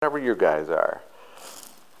wherever you guys are.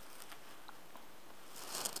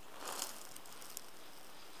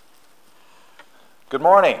 Good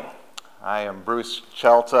morning. I am Bruce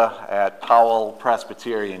Chelta at Powell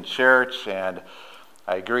Presbyterian Church, and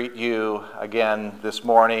I greet you again this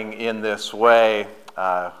morning in this way.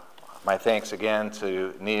 My thanks again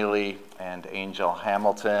to Neely and Angel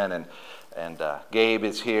Hamilton, and Gabe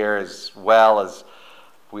is here as well as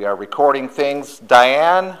we are recording things.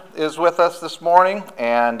 Diane is with us this morning,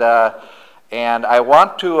 and I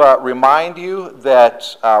want to remind you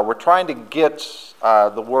that we're trying to get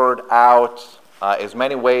the word out as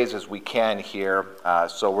many ways as we can here.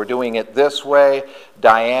 So we're doing it this way.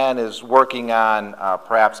 Diane is working on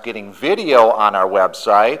perhaps getting video on our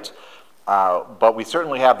website, but we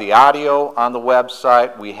certainly have the audio on the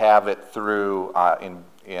website. We have it through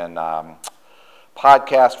in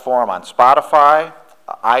podcast form on Spotify,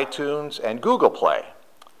 iTunes, and Google Play.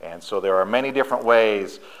 And so there are many different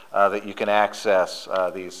ways that you can access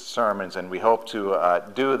these sermons, and we hope to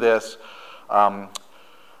do this.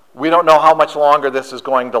 We don't know how much longer this is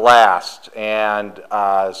going to last, and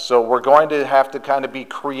so we're going to have to kind of be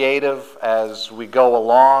creative as we go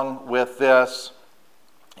along with this.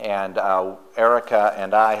 And Erica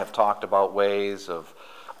and I have talked about ways of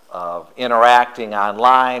interacting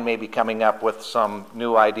online, maybe coming up with some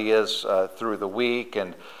new ideas through the week,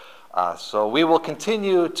 and so we will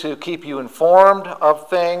continue to keep you informed of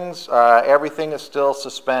things. Everything is still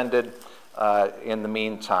suspended in the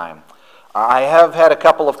meantime. I have had a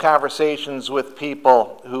couple of conversations with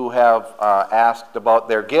people who have asked about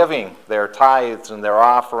their giving, their tithes and their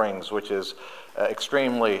offerings, which is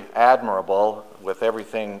extremely admirable with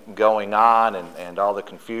everything going on and all the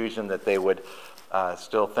confusion that they would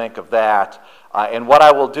still think of that. And what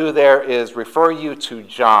I will do there is refer you to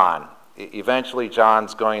John. Eventually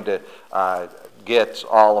John's going to get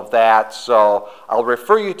all of that, so I'll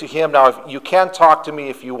refer you to him. Now, you can talk to me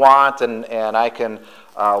if you want, and I can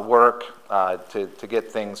work to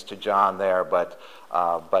get things to John there, but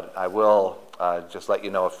I will just let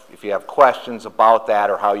you know if you have questions about that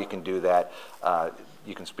or how you can do that,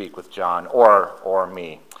 you can speak with John or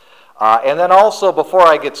me. And then also, before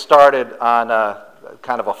I get started on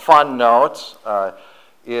kind of a fun note,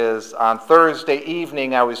 is on Thursday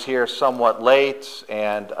evening I was here somewhat late,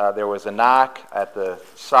 and there was a knock at the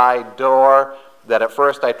side door that at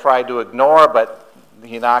first I tried to ignore, but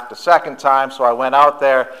he knocked a second time, so I went out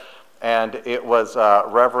there, and it was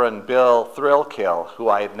Reverend Bill Thrillkill, who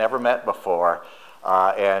I had never met before,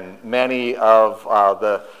 and many of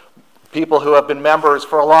the people who have been members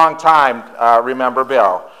for a long time remember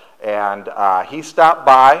Bill. And he stopped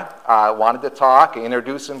by, wanted to talk,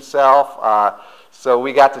 introduce himself, so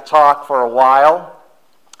we got to talk for a while.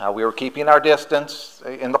 We were keeping our distance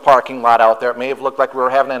in the parking lot out there. It may have looked like we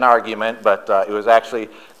were having an argument, but it was actually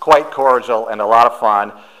quite cordial and a lot of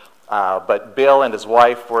fun. But Bill and his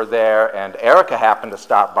wife were there, and Erica happened to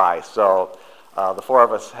stop by. So the four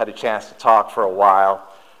of us had a chance to talk for a while,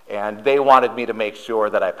 and they wanted me to make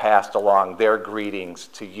sure that I passed along their greetings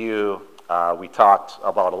to you. We talked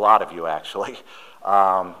about a lot of you, actually.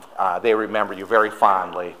 They remember you very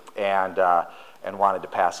fondly, and wanted to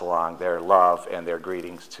pass along their love and their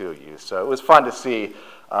greetings to you. So it was fun to see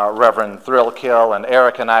Reverend Thrillkill, and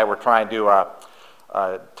Eric and I were trying to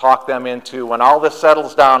talk them into, when all this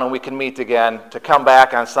settles down and we can meet again, to come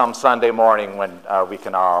back on some Sunday morning when we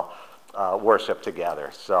can all worship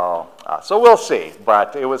together. So we'll see,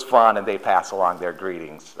 but it was fun, and they pass along their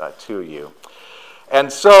greetings to you.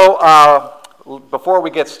 And so before we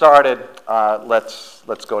get started,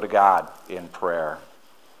 let's go to God in prayer.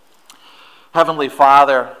 Heavenly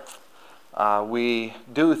Father, we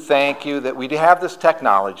do thank you that we have this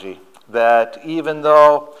technology, that even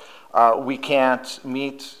though we can't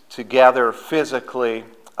meet together physically,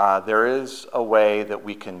 there is a way that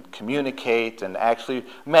we can communicate, and actually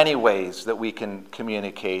many ways that we can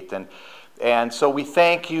communicate. And so we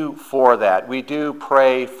thank you for that. We do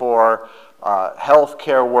pray for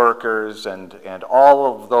healthcare workers and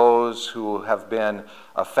all of those who have been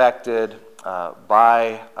affected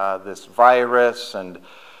by this virus,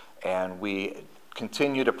 and we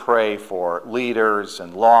continue to pray for leaders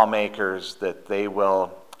and lawmakers that they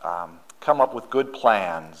will come up with good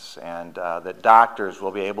plans, and that doctors will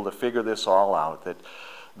be able to figure this all out,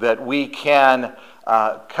 that we can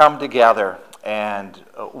come together and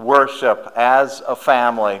worship as a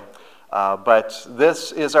family. But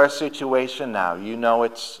this is our situation now. You know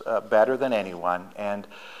it's better than anyone, and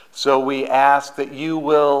so we ask that you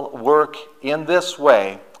will work in this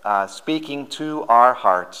way, speaking to our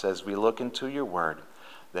hearts as we look into your word,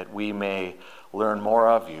 that we may learn more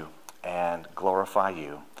of you and glorify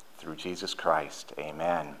you through Jesus Christ.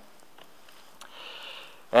 Amen.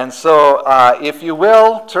 And so, if you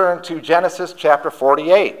will, turn to Genesis chapter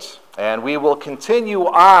 48, and we will continue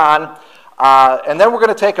on, and then we're going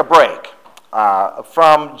to take a break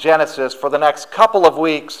from Genesis for the next couple of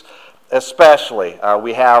weeks especially.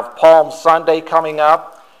 We have Palm Sunday coming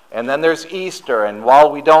up, and then there's Easter, and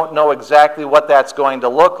while we don't know exactly what that's going to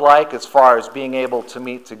look like as far as being able to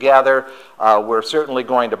meet together, we're certainly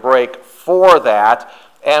going to break for that,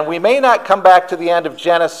 and we may not come back to the end of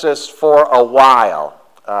Genesis for a while.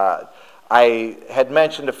 I had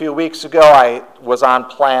mentioned a few weeks ago I was on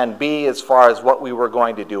Plan B as far as what we were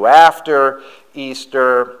going to do after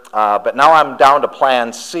Easter, but now I'm down to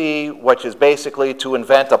Plan C, which is basically to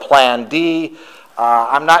invent a Plan D.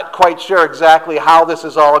 I'm not quite sure exactly how this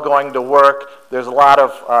is all going to work. There's a lot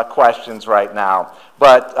of questions right now,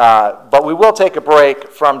 but we will take a break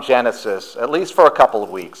from Genesis, at least for a couple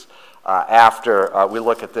of weeks after we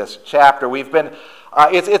look at this chapter. It's been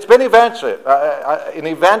an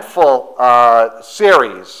eventful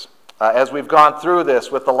series as we've gone through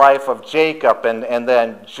this with the life of Jacob and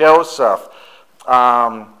then Joseph.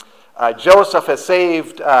 Joseph has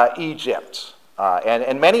saved Egypt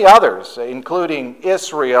and many others, including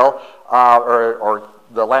Israel or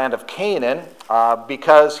the land of Canaan,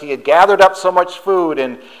 because he had gathered up so much food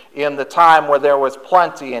in the time where there was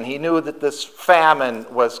plenty, and he knew that this famine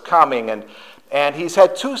was coming. And he's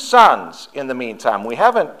had 2 sons in the meantime. We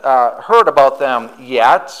haven't heard about them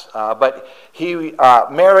yet, but he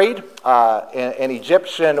married an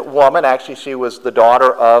Egyptian woman. Actually, she was the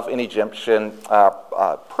daughter of an Egyptian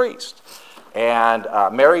priest. And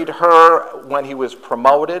married her when he was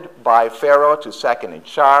promoted by Pharaoh to second in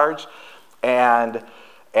charge. And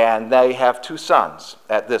they have 2 sons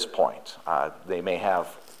at this point. They may have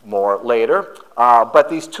more later. But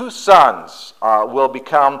these 2 sons will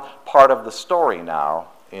become part of the story now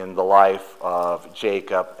in the life of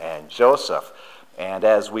Jacob and Joseph. And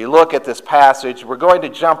as we look at this passage, we're going to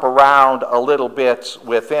jump around a little bit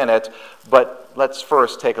within it, but let's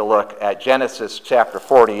first take a look at Genesis chapter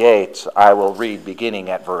 48. I will read beginning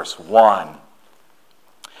at verse 1.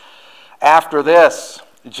 After this,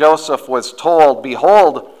 Joseph was told,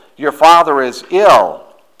 "Behold, your father is ill."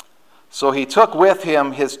 So he took with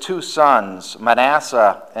him his 2 sons,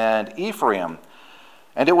 Manasseh and Ephraim.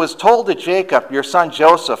 And it was told to Jacob, "Your son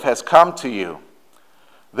Joseph has come to you."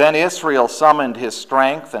 Then Israel summoned his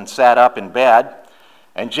strength and sat up in bed.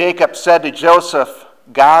 And Jacob said to Joseph,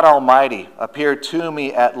 "God Almighty appeared to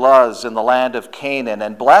me at Luz in the land of Canaan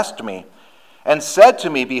and blessed me, and said to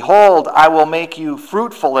me, 'Behold, I will make you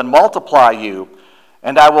fruitful and multiply you,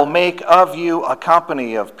 and I will make of you a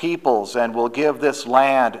company of peoples, and will give this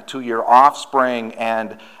land to your offspring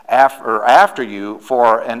and after you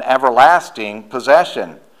for an everlasting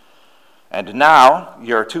possession.' And now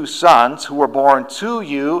your 2 sons, who were born to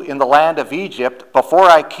you in the land of Egypt, before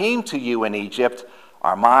I came to you in Egypt,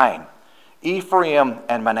 are mine. Ephraim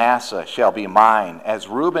and Manasseh shall be mine, as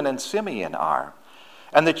Reuben and Simeon are.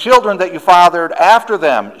 And the children that you fathered after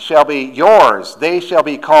them shall be yours. They shall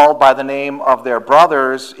be called by the name of their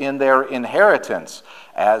brothers in their inheritance.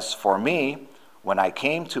 As for me, when I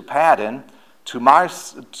came to Paddan, to my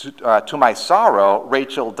sorrow,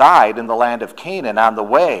 Rachel died in the land of Canaan on the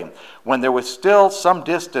way, when there was still some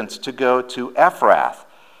distance to go to Ephrath.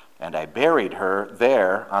 And I buried her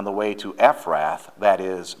there on the way to Ephrath, that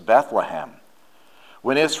is, Bethlehem.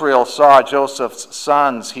 When Israel saw Joseph's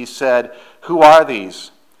sons, he said, 'Who are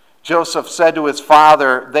these?' Joseph said to his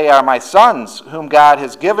father, 'They are my sons, whom God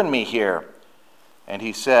has given me here.' And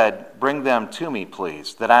he said, 'Bring them to me,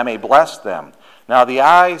 please, that I may bless them.' Now the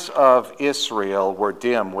eyes of Israel were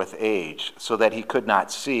dim with age, so that he could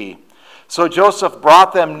not see. So Joseph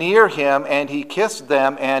brought them near him, and he kissed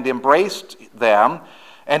them and embraced them.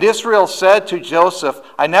 And Israel said to Joseph,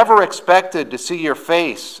 'I never expected to see your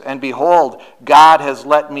face, and behold, God has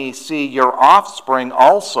let me see your offspring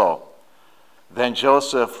also.' Then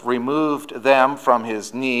Joseph removed them from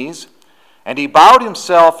his knees, and he bowed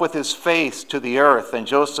himself with his face to the earth. And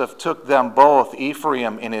Joseph took them both,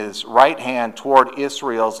 Ephraim in his right hand toward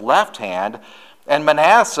Israel's left hand, and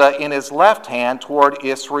Manasseh in his left hand toward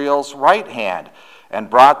Israel's right hand, and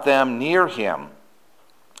brought them near him.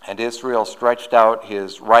 And Israel stretched out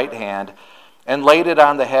his right hand and laid it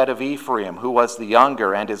on the head of Ephraim, who was the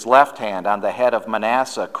younger, and his left hand on the head of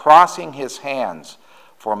Manasseh, crossing his hands,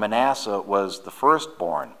 for Manasseh was the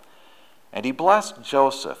firstborn. And he blessed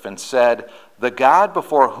Joseph and said, 'The God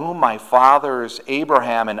before whom my fathers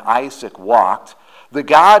Abraham and Isaac walked, the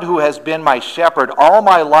God who has been my shepherd all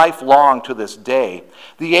my life long to this day,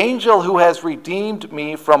 the angel who has redeemed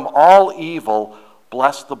me from all evil,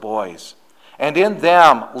 bless the boys. and in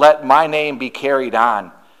them let my name be carried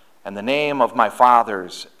on, and the name of my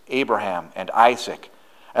fathers, Abraham and Isaac,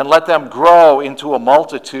 and let them grow into a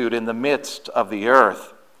multitude in the midst of the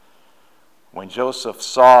earth." When Joseph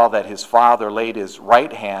saw that his father laid his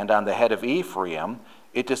right hand on the head of Ephraim,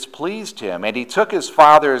 it displeased him, and he took his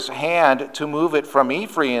father's hand to move it from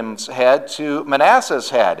Ephraim's head to Manasseh's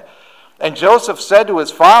head. And Joseph said to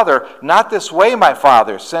his father, "Not this way, my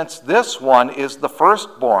father, since this one is the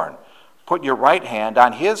firstborn. Put your right hand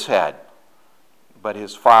on his head." But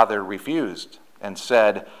his father refused and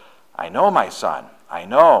said, "I know, my son, I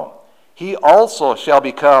know. He also shall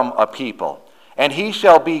become a people, and he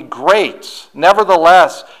shall be great.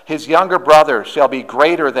 Nevertheless, his younger brother shall be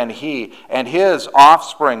greater than he, and his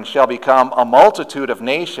offspring shall become a multitude of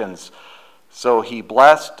nations." So he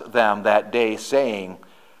blessed them that day, saying,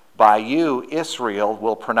 "By you Israel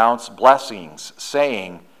will pronounce blessings,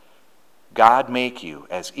 saying, God make you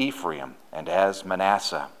as Ephraim and as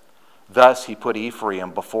Manasseh." Thus he put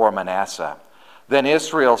Ephraim before Manasseh. Then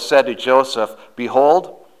Israel said to Joseph,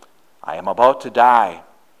 "Behold, I am about to die,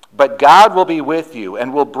 but God will be with you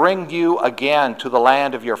and will bring you again to the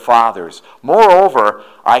land of your fathers. Moreover,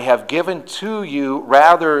 I have given to you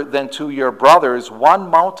rather than to your brothers one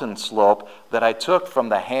mountain slope that I took from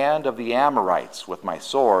the hand of the Amorites with my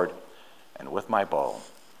sword and with my bow."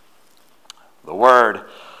 The word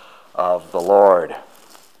of the Lord.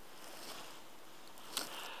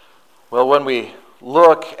 Well, when we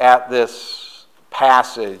look at this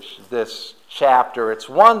passage, this chapter, it's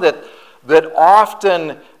one that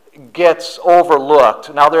often gets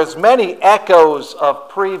overlooked. Now, there's many echoes of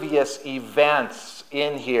previous events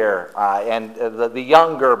in here, and the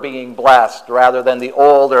younger being blessed rather than the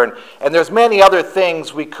older, and there's many other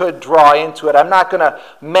things we could draw into it. I'm not going to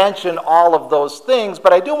mention all of those things,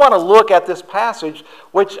 but I do want to look at this passage,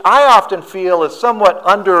 which I often feel is somewhat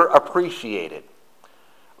underappreciated.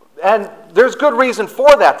 And there's good reason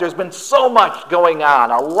for that. There's been so much going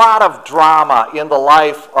on, a lot of drama in the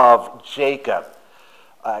life of Jacob.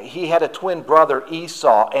 He had a twin brother,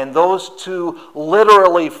 Esau, and those two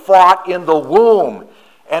literally fought in the womb.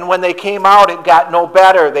 And when they came out, it got no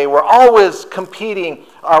better. They were always competing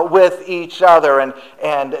with each other.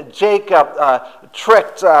 And Jacob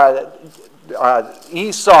tricked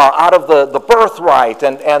Esau out of the birthright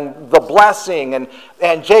and the blessing,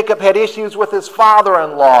 and Jacob had issues with his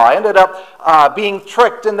father-in-law, ended up being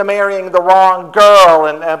tricked into marrying the wrong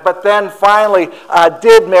girl, but then finally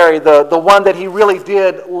did marry the one that he really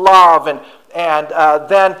did love, and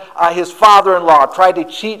then his father-in-law tried to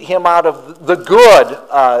cheat him out of the good,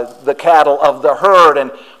 the cattle of the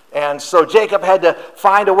herd, and so Jacob had to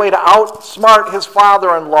find a way to outsmart his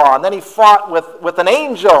father-in-law, and then he fought with an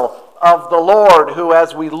angel of the Lord, who,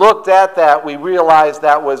 as we looked at that, we realized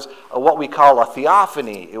that was what we call a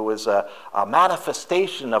theophany. It was a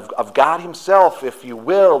manifestation of God himself, if you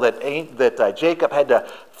will, that Jacob had to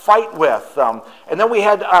fight with. And then we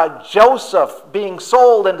had Joseph being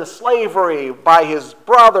sold into slavery by his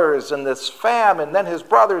brothers in this famine. Then his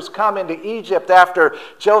brothers come into Egypt after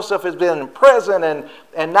Joseph has been in prison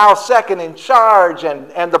and now second in charge.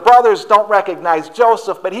 And the brothers don't recognize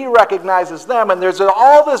Joseph, but he recognizes them. And there's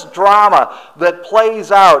all this drama that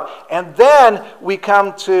plays out. And then we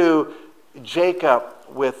come to Jacob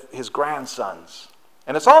with his grandsons.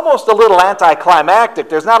 And it's almost a little anticlimactic.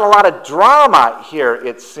 There's not a lot of drama here,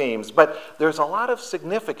 it seems, but there's a lot of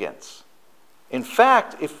significance. In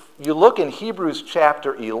fact, if you look in Hebrews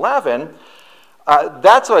chapter 11,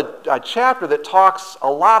 that's a chapter that talks a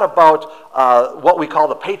lot about what we call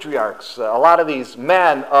the patriarchs. A lot of these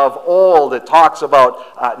men of old. It talks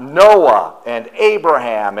about Noah and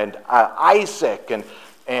Abraham and Isaac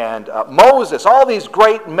and Moses, all these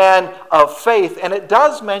great men of faith. And it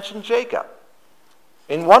does mention Jacob.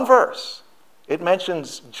 In one verse, it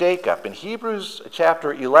mentions Jacob. In Hebrews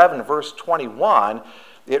chapter 11, verse 21,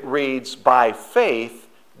 it reads, "By faith,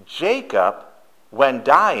 Jacob, when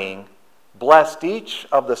dying, blessed each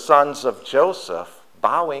of the sons of Joseph,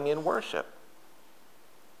 bowing in worship."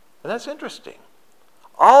 And that's interesting.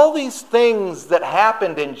 All these things that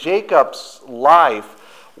happened in Jacob's life,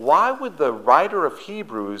 why would the writer of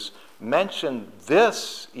Hebrews mention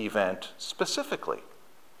this event specifically?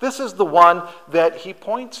 This is the one that he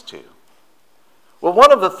points to. Well,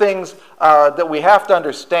 one of the things that we have to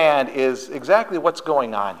understand is exactly what's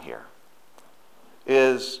going on here.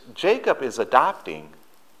 Is Jacob is adopting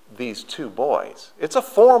these two boys. It's a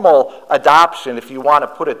formal adoption, if you want to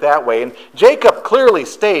put it that way. And Jacob clearly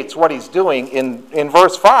states what he's doing in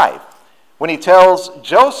verse 5. When he tells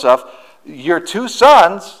Joseph, "Your two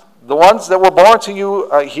sons, the ones that were born to you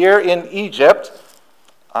here in Egypt,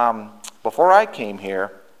 before I came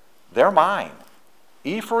here, They're mine.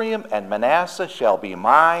 Ephraim and Manasseh shall be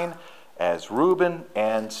mine, as Reuben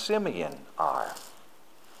and Simeon are.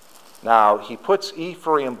 Now, he puts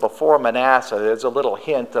Ephraim before Manasseh. There's a little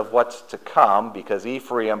hint of what's to come, because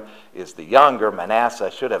Ephraim is the younger. Manasseh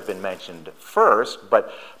should have been mentioned first,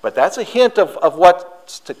 but that's a hint of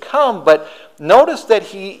what's to come. But notice that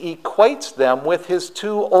he equates them with his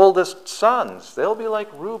two oldest sons. They'll be like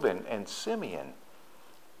Reuben and Simeon,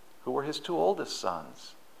 who were his two oldest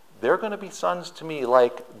sons. They're going to be sons to me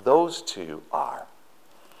like those two are.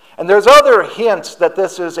 And there's other hints that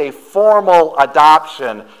this is a formal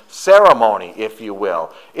adoption ceremony, if you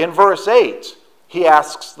will. In verse 8, he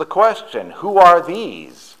asks the question, who are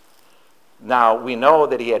these? Now, we know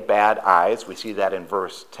that he had bad eyes. We see that in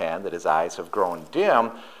verse 10, that his eyes have grown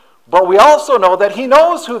dim. But we also know that he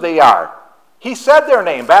knows who they are. He said their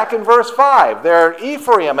name back in verse 5. They're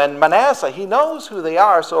Ephraim and Manasseh. He knows who they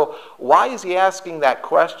are. So why is he asking that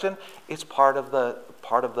question? It's part of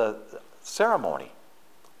the ceremony.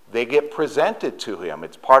 They get presented to him.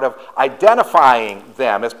 It's part of identifying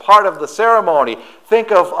them. It's part of the ceremony.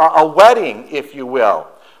 Think of a wedding, if you will.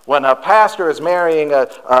 When a pastor is marrying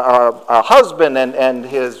a husband and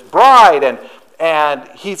his bride, and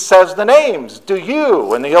he says the names, do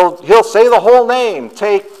you, and he'll say the whole name.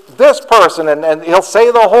 Take this person, and he'll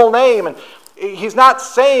say the whole name. And he's not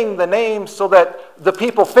saying the name so that the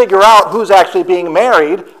people figure out who's actually being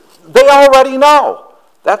married. They already know.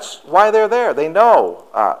 That's why they're there. They know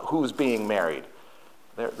who's being married.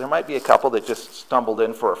 There might be a couple that just stumbled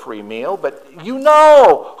in for a free meal, but you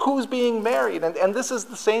know who's being married. And this is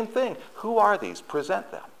the same thing. Who are these?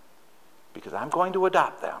 Present them, because I'm going to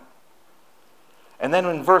adopt them. And then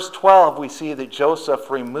in verse 12, we see that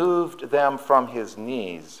Joseph removed them from his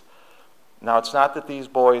knees. Now, it's not that these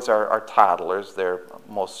boys are toddlers. They're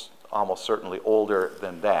almost certainly older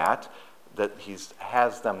than that he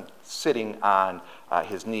has them sitting on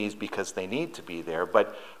his knees because they need to be there.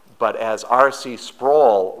 But as R.C.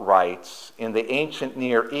 Sproul writes, in the ancient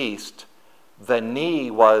Near East, the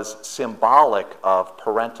knee was symbolic of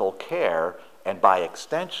parental care and, by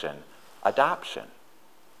extension, adoption.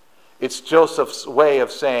 It's Joseph's way of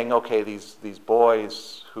saying, okay, these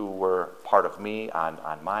boys who were part of me on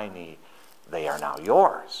my knee, they are now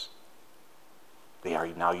yours. They are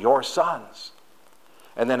now your sons.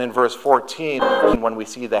 And then in verse 14, when we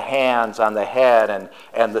see the hands on the head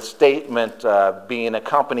and the statement being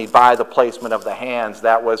accompanied by the placement of the hands,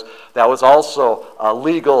 that was also a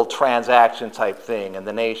legal transaction type thing in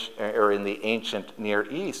the nation or in the ancient Near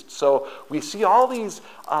East. So we see all these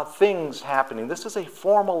things happening. This is a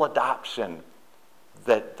formal adoption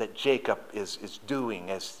that Jacob is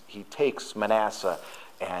doing as he takes Manasseh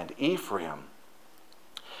and Ephraim.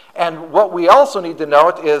 And what we also need to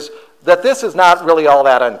note is that this is not really all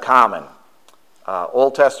that uncommon.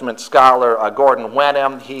 Old Testament scholar Gordon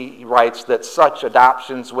Wenham, he writes that such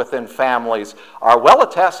adoptions within families are well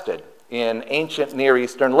attested in ancient Near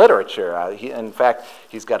Eastern literature. In fact,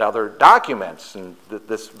 he's got other documents, and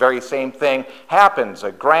this very same thing happens.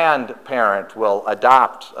 A grandparent will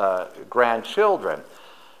adopt grandchildren.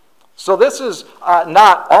 So this is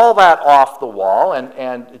not all that off the wall,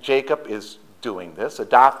 and Jacob is doing this,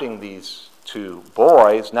 adopting these two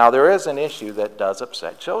boys. Now, there is an issue that does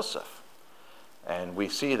upset Joseph, and we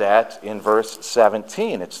see that in verse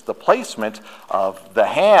 17. It's the placement of the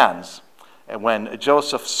hands. And when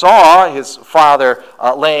Joseph saw his father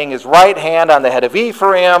laying his right hand on the head of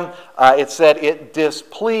Ephraim, it said it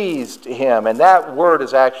displeased him. And that word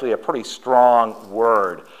is actually a pretty strong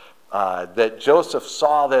word. That Joseph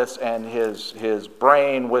saw this and his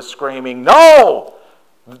brain was screaming, "No!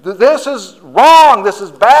 This is wrong. This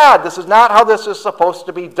is bad. This is not how this is supposed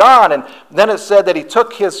to be done." And then it said that he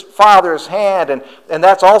took his father's hand, and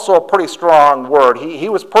that's also a pretty strong word. He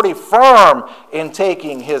was pretty firm in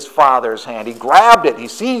taking his father's hand. He grabbed it. He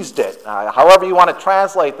seized it, however you want to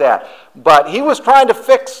translate that. But he was trying to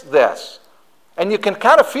fix this. And you can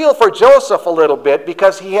kind of feel for Joseph a little bit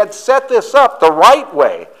because he had set this up the right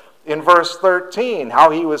way. In verse 13,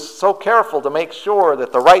 how he was so careful to make sure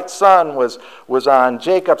that the right son was on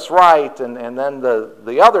Jacob's right, and then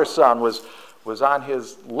the other son was on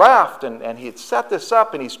his left, and he had set this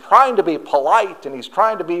up, and he's trying to be polite, and he's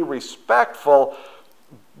trying to be respectful,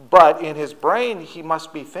 but in his brain he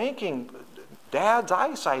must be thinking, Dad's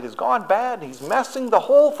eyesight has gone bad, and he's messing the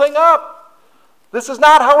whole thing up. This is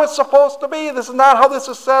not how it's supposed to be. This is not how this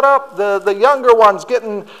is set up. The younger one's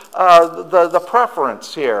getting the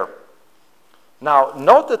preference here. Now,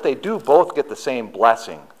 note that they do both get the same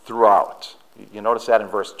blessing throughout. You notice that in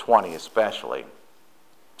verse 20 especially.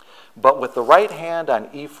 But with the right hand on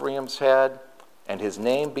Ephraim's head and his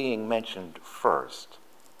name being mentioned first,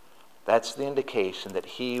 that's the indication that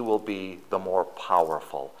he will be the more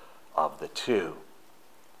powerful of the two.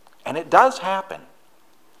 And it does happen.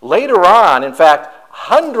 Later on, in fact,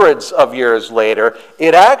 hundreds of years later,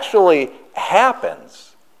 it actually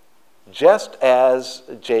happens just as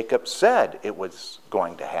Jacob said it was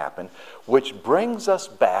going to happen, which brings us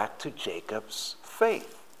back to Jacob's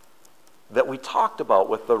faith that we talked about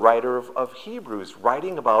with the writer of Hebrews,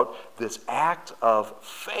 writing about this act of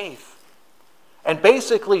faith. And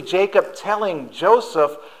basically Jacob telling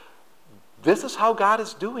Joseph, this is how God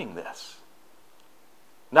is doing this.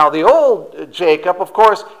 Now the old Jacob, of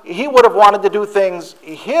course, he would have wanted to do things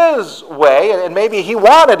his way, and maybe he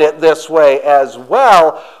wanted it this way as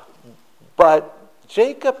well, but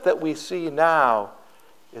Jacob that we see now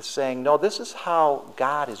is saying, no, this is how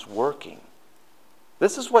God is working.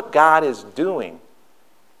 This is what God is doing.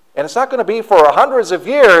 And it's not going to be for hundreds of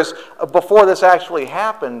years before this actually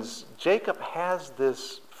happens. Jacob has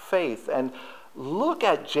this faith. And look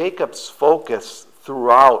at Jacob's focus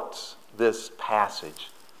throughout this passage.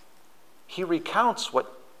 He recounts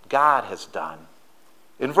what God has done.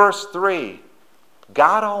 In verse 3,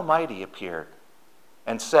 God Almighty appeared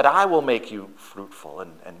and said, I will make you fruitful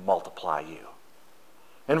and multiply you.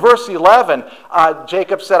 In verse 11,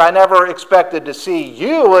 Jacob said, I never expected to see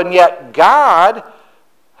you, and yet God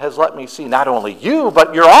has let me see not only you,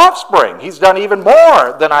 but your offspring. He's done even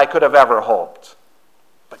more than I could have ever hoped.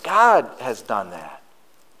 But God has done that.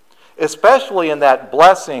 Especially in that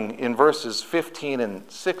blessing in verses 15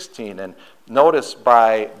 and 16. And notice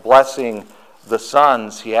by blessing the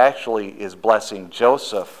sons, he actually is blessing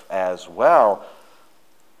Joseph as well.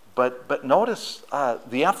 But notice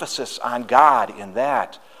the emphasis on God in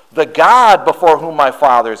that. The God before whom my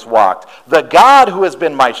fathers walked. The God who has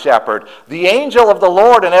been my shepherd. The angel of the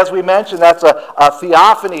Lord. And as we mentioned, that's a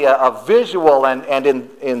theophany, a visual. And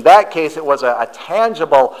in that case, it was a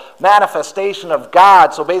tangible manifestation of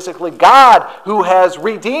God. So basically, God who has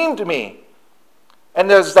redeemed me. And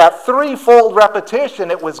there's that threefold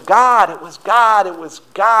repetition. It was God, it was God, it was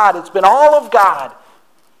God. It's been all of God.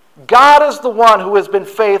 God is the one who has been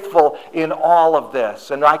faithful in all of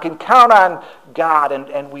this. And I can count on God.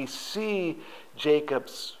 And we see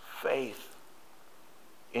Jacob's faith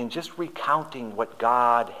in just recounting what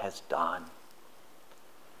God has done.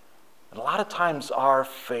 And a lot of times our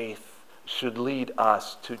faith should lead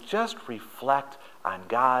us to just reflect on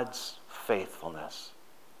God's faithfulness.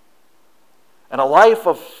 And a life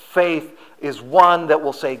of faith is one that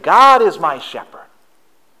will say, God is my shepherd.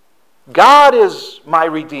 God is my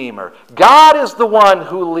Redeemer. God is the one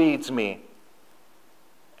who leads me.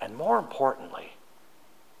 And more importantly,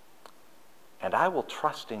 and I will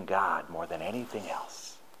trust in God more than anything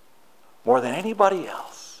else, more than anybody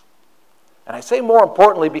else. And I say more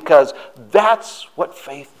importantly because that's what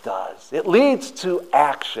faith does. It leads to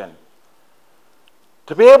action.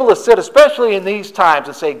 To be able to sit, especially in these times,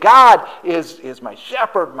 and say, God is my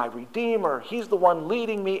shepherd, my Redeemer. He's the one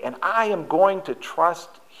leading me, and I am going to trust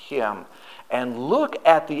him. And look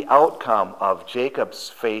at the outcome of Jacob's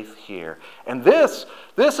faith here. And this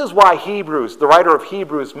is why Hebrews, the writer of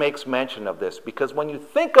Hebrews, makes mention of this. Because when you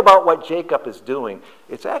think about what Jacob is doing,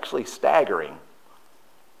 it's actually staggering.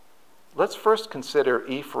 Let's first consider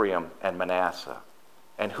Ephraim and Manasseh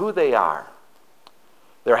and who they are.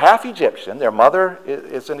 They're half Egyptian. Their mother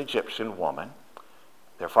is an Egyptian woman.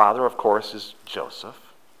 Their father, of course, is Joseph.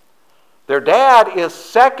 Their dad is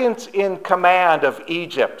second in command of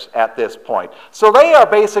Egypt at this point. So they are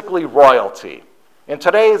basically royalty. In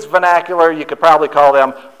today's vernacular, you could probably call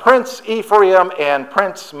them Prince Ephraim and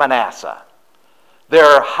Prince Manasseh.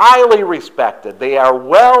 They're highly respected. They are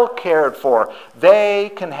well cared for.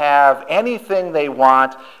 They can have anything they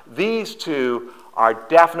want. These two are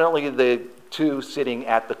definitely the two sitting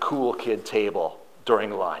at the cool kid table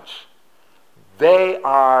during lunch. They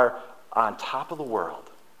are on top of the world.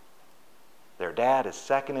 Their dad is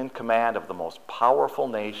second in command of the most powerful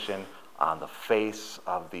nation on the face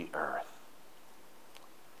of the earth.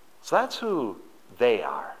 So that's who they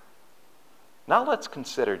are. Now let's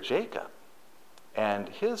consider Jacob and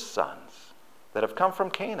his sons that have come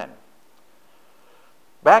from Canaan.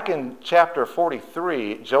 Back in chapter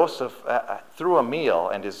 43, Joseph threw a meal,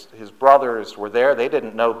 and his brothers were there. They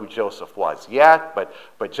didn't know who Joseph was yet,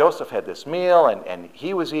 but Joseph had this meal, and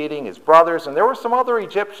he was eating, his brothers, and there were some other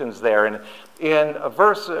Egyptians there. And in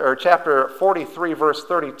chapter 43, verse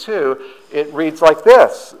 32, it reads like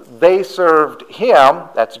this: They served him,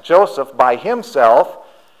 that's Joseph, by himself,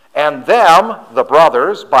 and them, the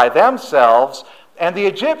brothers, by themselves, and the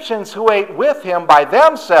Egyptians who ate with him by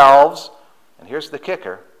themselves. And here's the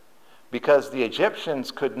kicker: because the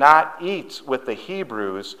Egyptians could not eat with the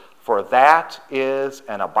Hebrews, for that is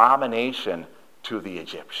an abomination to the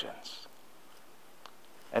Egyptians.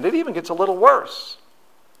 And it even gets a little worse.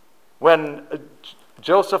 When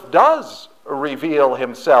Joseph does reveal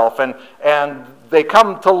himself and they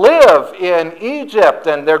come to live in Egypt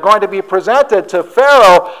and they're going to be presented to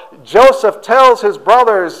Pharaoh, Joseph tells his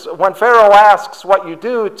brothers, when Pharaoh asks what you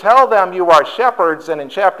do, tell them you are shepherds. And in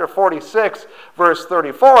chapter 46, verse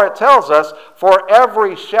 34, it tells us, for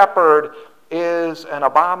every shepherd is an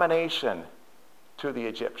abomination to the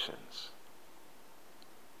Egyptians.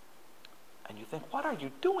 And you think, what are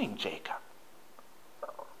you doing, Jacob?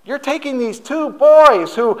 You're taking these two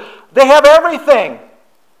boys who, they have everything.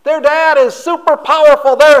 Their dad is super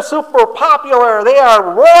powerful. They're super popular. They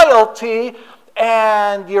are royalty.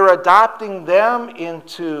 And you're adopting them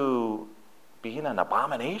into being an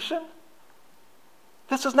abomination?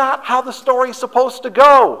 This is not how the story's supposed to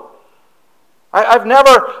go. I've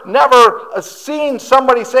never seen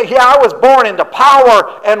somebody say, yeah, I was born into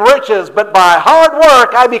power and riches, but by hard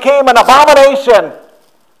work I became an abomination.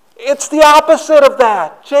 It's the opposite of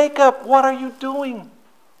that. Jacob, what are you doing?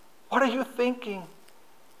 What are you thinking?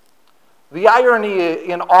 The irony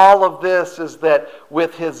in all of this is that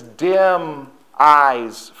with his dim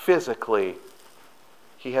eyes physically,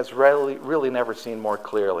 he has really never seen more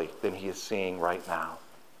clearly than he is seeing right now.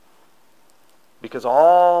 Because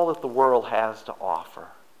all that the world has to offer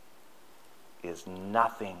is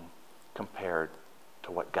nothing compared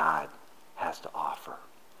to what God has to offer.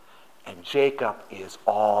 And Jacob is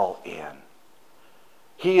all in.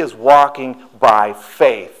 He is walking by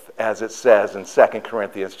faith, as it says in 2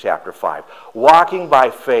 Corinthians chapter 5. Walking by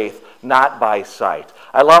faith, not by sight.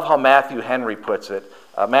 I love how Matthew Henry puts it.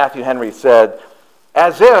 Matthew Henry said,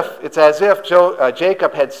 it's as if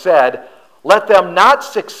Jacob had said, let them not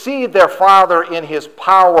succeed their father in his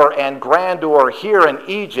power and grandeur here in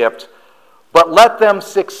Egypt, but let them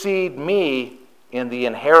succeed me in the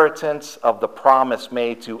inheritance of the promise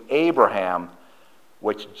made to Abraham,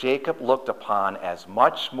 which Jacob looked upon as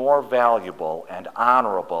much more valuable and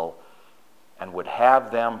honorable, and would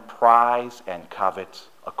have them prize and covet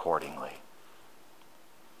accordingly.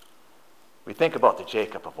 We think about the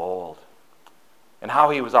Jacob of old and how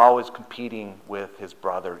he was always competing with his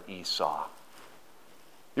brother Esau.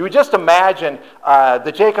 You would just imagine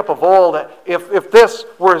the Jacob of old, if this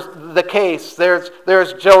were the case,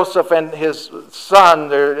 there's Joseph and his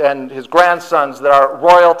son and his grandsons that are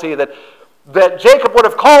royalty, that Jacob would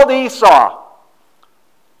have called Esau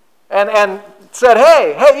and said,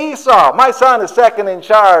 hey Esau, my son is second in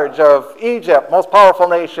charge of Egypt, most powerful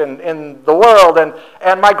nation in the world,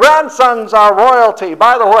 and my grandsons are royalty.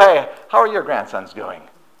 By the way, how are your grandsons doing?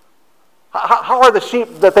 How are the sheep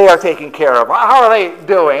that they are taking care of? How are they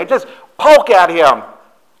doing? Just poke at him.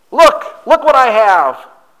 Look what I have.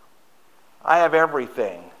 I have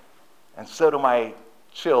everything. And so do my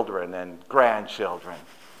children and grandchildren.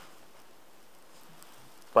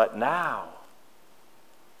 But now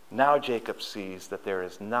Jacob sees that there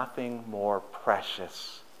is nothing more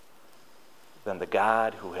precious than the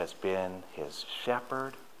God who has been his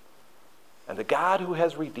shepherd and the God who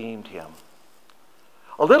has redeemed him.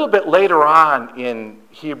 A little bit later on in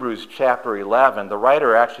Hebrews chapter 11, the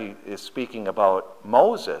writer actually is speaking about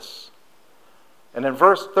Moses. And in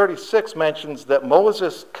verse 36 mentions that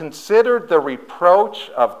Moses considered the reproach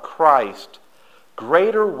of Christ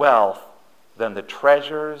greater wealth than the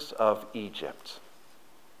treasures of Egypt.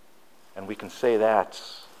 And we can say that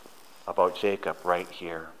about Jacob right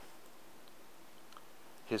here.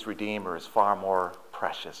 His Redeemer is far more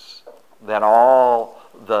precious than all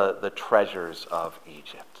the treasures of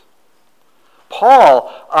Egypt.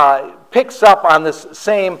 Paul picks up on this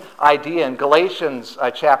same idea in Galatians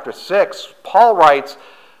chapter 6. Paul writes,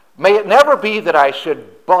 may it never be that I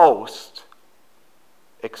should boast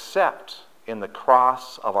except in the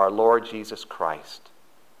cross of our Lord Jesus Christ,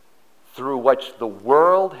 through which the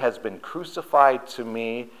world has been crucified to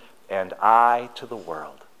me and I to the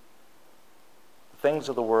world. The things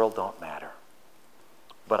of the world don't matter.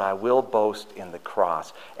 But I will boast in the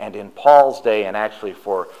cross. And in Paul's day, and actually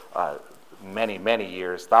for many, many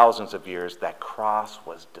years, thousands of years, that cross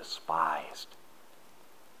was despised.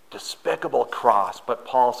 Despicable cross. But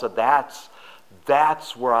Paul said,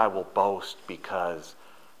 that's where I will boast, because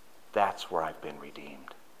that's where I've been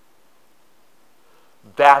redeemed.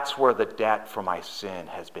 That's where the debt for my sin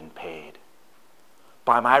has been paid.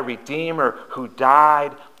 By my Redeemer who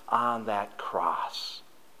died on that cross.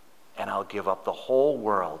 And I'll give up the whole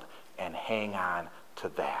world and hang on to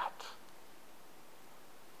that.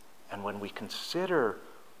 And when we consider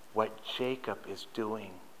what Jacob is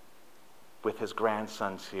doing with his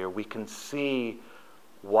grandsons here, we can see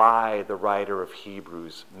why the writer of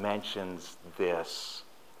Hebrews mentions this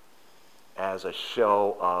as a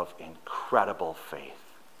show of incredible faith.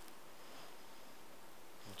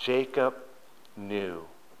 Jacob knew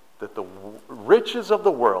that the riches of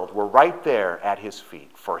the world were right there at his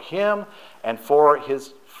feet for him and for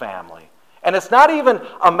his family. And it's not even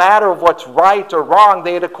a matter of what's right or wrong.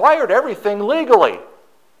 They had acquired everything legally.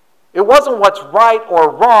 It wasn't what's right or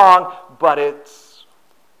wrong, but it's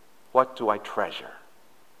what do I treasure?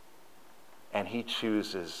 And he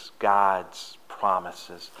chooses God's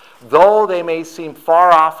promises. Though they may seem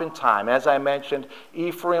far off in time, as I mentioned,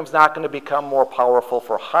 Ephraim's not going to become more powerful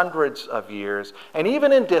for hundreds of years. And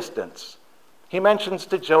even in distance, he mentions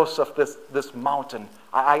to Joseph this mountain.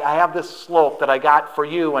 I have this slope that I got for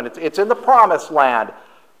you, and it's in the promised land.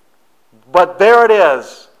 But there it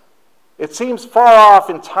is. It seems far off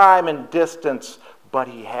in time and distance, but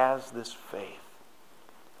he has this faith.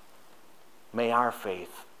 May our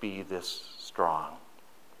faith be this strong.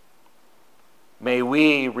 May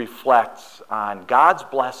we reflect on God's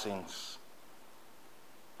blessings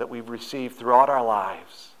that we've received throughout our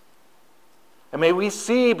lives. And may we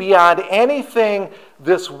see beyond anything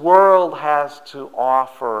this world has to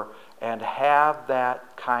offer and have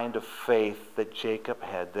that kind of faith that Jacob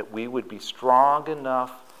had, that we would be strong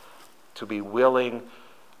enough to be willing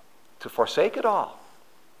to forsake it all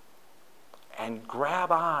and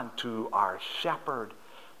grab on to our shepherd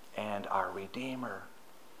and our Redeemer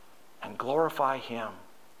and glorify him.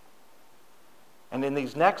 And in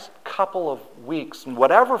these next couple of weeks, in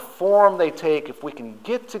whatever form they take, if we can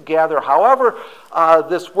get together, however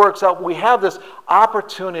this works out, we have this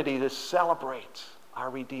opportunity to celebrate our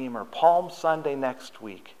Redeemer. Palm Sunday next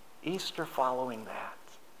week, Easter following that,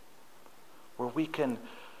 where we can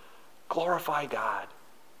glorify God.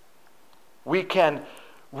 We can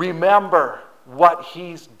remember what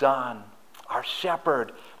he's done, our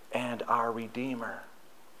shepherd and our Redeemer.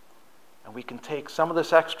 And we can take some of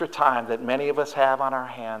this extra time that many of us have on our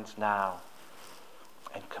hands now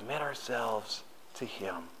and commit ourselves to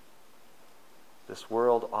him. This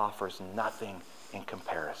world offers nothing in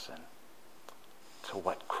comparison to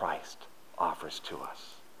what Christ offers to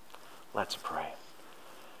us. Let's pray.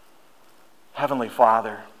 Heavenly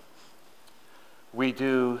Father, we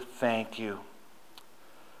do thank you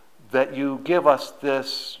that you give us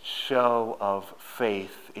this show of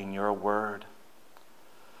faith in your word.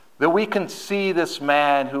 That we can see this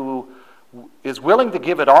man who is willing to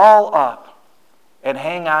give it all up and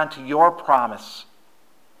hang on to your promise.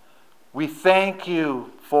 We thank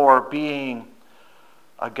you for being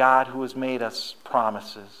a God who has made us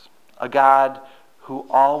promises, a God who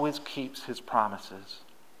always keeps his promises,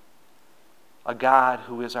 a God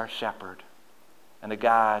who is our shepherd, and a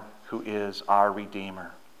God who is our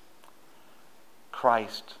Redeemer.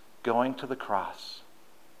 Christ going to the cross,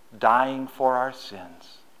 dying for our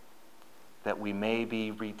sins, that we may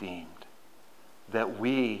be redeemed, that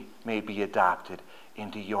we may be adopted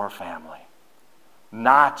into your family,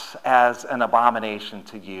 not as an abomination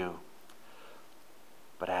to you,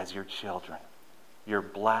 but as your children, your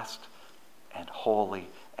blessed and holy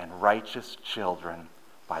and righteous children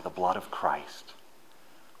by the blood of Christ.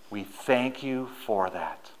 We thank you for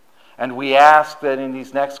that. And we ask that in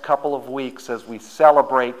these next couple of weeks, as we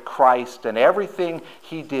celebrate Christ and everything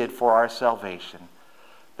he did for our salvation,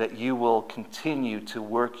 that you will continue to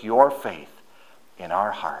work your faith in our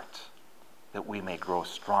hearts, that we may grow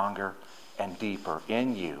stronger and deeper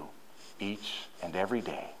in you each and every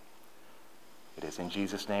day. It is in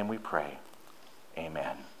Jesus' name we pray.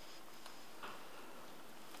 Amen.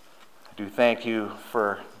 I do thank you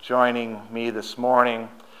for joining me this morning.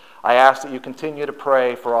 I ask that you continue to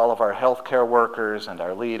pray for all of our healthcare workers and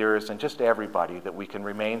our leaders and just everybody, that we can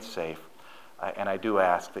remain safe. And I do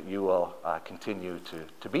ask that you will continue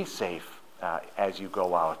to be safe as you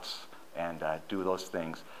go out and do those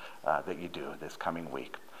things that you do this coming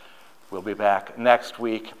week. We'll be back next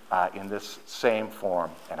week in this same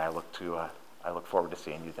form, and I look forward to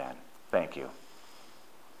seeing you then. Thank you.